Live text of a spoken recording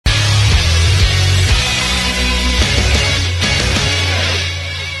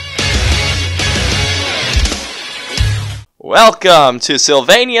Welcome to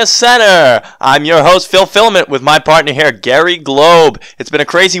Sylvania Center. I'm your host, Phil Filament, with my partner here, Gary Globe. It's been a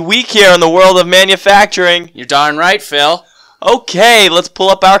crazy week here in the world of manufacturing. You're darn right, Phil. Okay, let's pull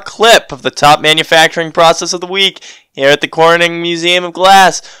up our clip of the top manufacturing process of the week. Here at the Corning Museum of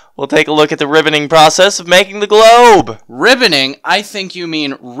Glass, we'll take a look at the ribboning process of making the globe. Ribboning? I think you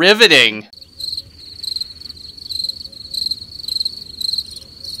mean riveting.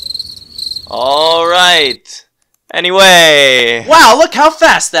 All right. Anyway. Wow, look how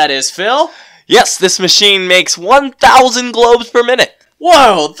fast that is, Phil. Yes, this machine makes 1,000 globes per minute.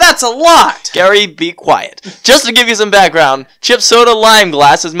 Whoa, that's a lot. Gary, be quiet. Just to give you some background, chip soda lime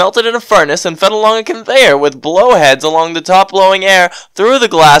glass is melted in a furnace and fed along a conveyor with blowheads along the top blowing air through the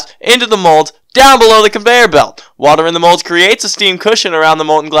glass into the molds down below the conveyor belt. Water in the molds creates a steam cushion around the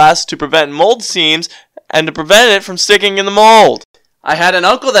molten glass to prevent mold seams and to prevent it from sticking in the mold. I had an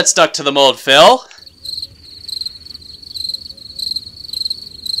uncle that stuck to the mold, Phil.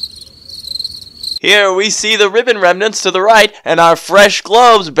 Here we see the ribbon remnants to the right and our fresh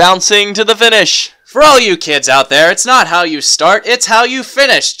globes bouncing to the finish. For all you kids out there, it's not how you start, it's how you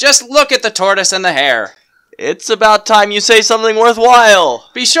finish. Just look at the tortoise and the hare. It's about time you say something worthwhile.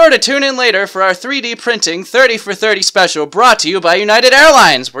 Be sure to tune in later for our 3D printing 30 for 30 special brought to you by United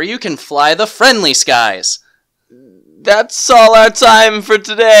Airlines, where you can fly the friendly skies. That's all our time for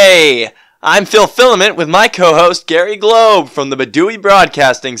today. I'm Phil Filament with my co-host Gary Globe from the Bedewy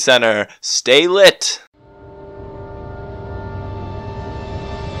Broadcasting Center. Stay lit.